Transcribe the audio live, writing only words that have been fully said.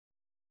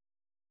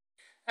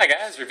Hi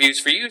guys, Reviews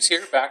for Yous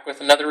here, back with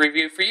another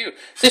review for you.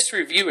 This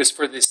review is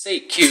for the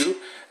Saicoo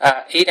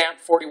 8 amp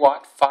 40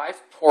 watt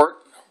 5 port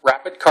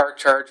rapid car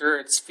charger.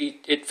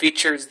 It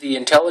features the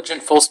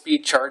intelligent full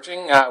speed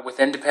charging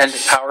with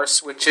independent power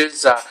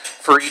switches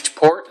for each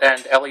port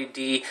and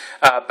LED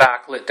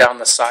backlit down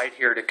the side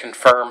here to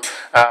confirm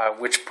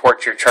which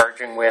port you're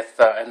charging with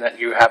and that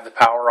you have the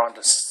power on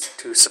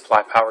to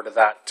supply power to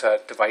that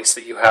device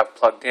that you have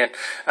plugged in.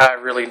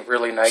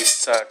 Really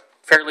nice.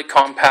 Fairly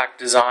compact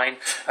design,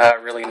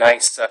 really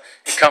nice.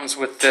 It comes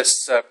with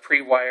this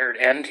pre-wired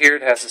end here.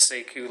 It has the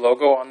Saicoo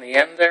logo on the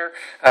end there.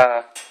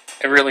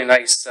 A really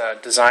nice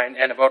design,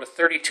 and about a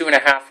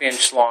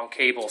 32.5-inch long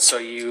cable, so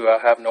you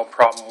have no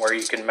problem where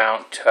you can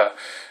mount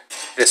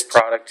this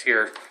product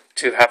here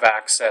to have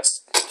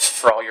access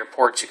for all your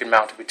ports. You can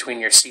mount it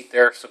between your seat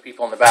there, so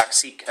people in the back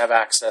seat can have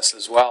access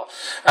as well.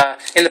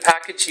 In the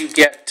package you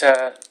get,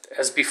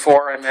 as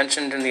before I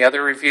mentioned in the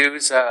other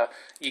reviews,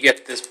 you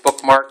get this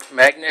bookmark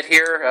magnet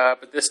here,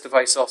 but this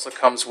device also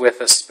comes with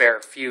a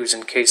spare fuse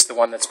in case the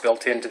one that's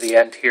built into the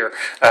end here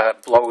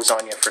blows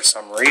on you for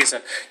some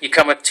reason. You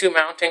come with two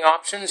mounting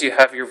options. You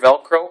have your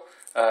Velcro,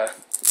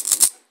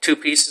 two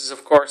pieces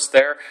of course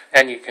there,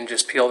 and you can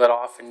just peel that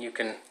off and you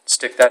can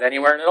stick that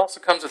anywhere. And it also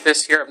comes with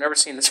this here. I've never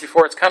seen this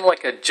before. It's kind of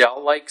like a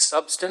gel-like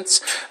substance.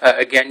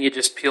 Again, you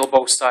just peel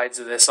both sides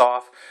of this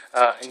off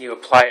and you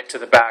apply it to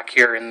the back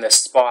here in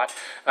this spot.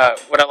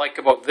 What I like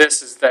about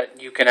this is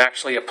that you can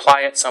actually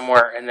apply it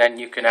somewhere and then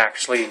you can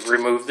actually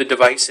remove the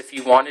device if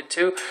you wanted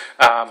to.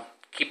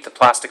 Keep the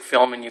plastic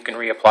film and you can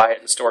reapply it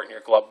and store it in your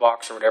glove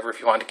box or whatever if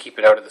you want to keep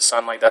it out of the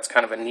sunlight. That's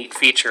kind of a neat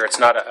feature. It's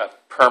not a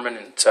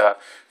permanent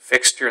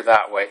fixture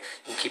that way.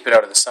 You can keep it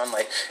out of the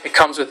sunlight. It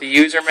comes with a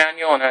user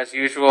manual, and as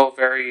usual,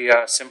 very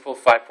simple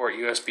 5-port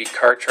USB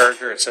car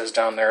charger. It says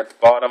down there at the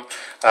bottom.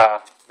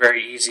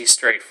 Very easy,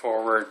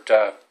 straightforward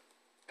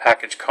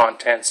package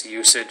contents,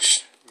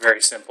 usage,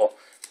 very simple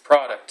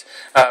product.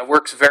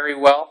 Works very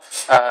well.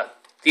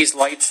 These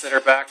lights that are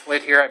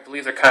backlit here, I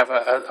believe they're kind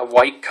of a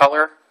white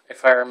color,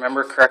 if I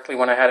remember correctly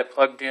when I had it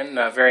plugged in.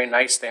 Very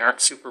nice. They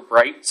aren't super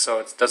bright, so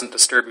it doesn't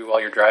disturb you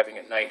while you're driving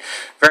at night.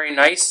 Very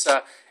nice.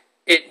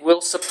 It will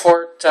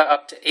support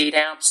up to 8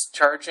 amps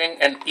charging,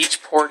 and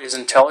each port is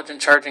intelligent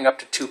charging up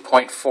to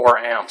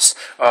 2.4 amps,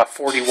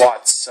 40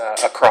 watts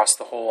across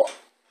the whole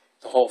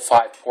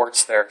 5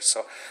 ports there.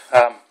 So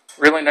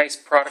really nice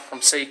product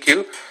from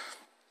Saicoo.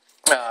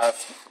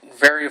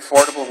 Very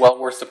affordable, well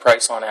worth the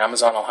price on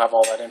Amazon. I'll have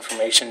all that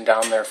information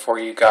down there for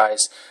you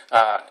guys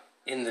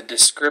in the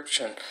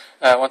description.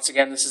 Once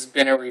again, this has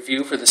been a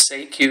review for the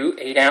Saicoo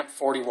 8 amp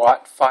 40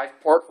 watt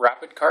 5-port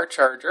rapid car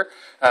charger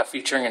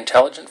featuring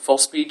intelligent full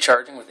speed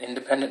charging with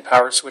independent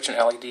power switch and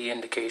LED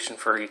indication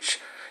for each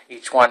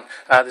one.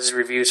 This is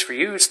Reviews for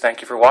Yous.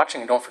 Thank you for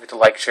watching, and don't forget to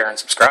like, share, and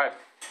subscribe.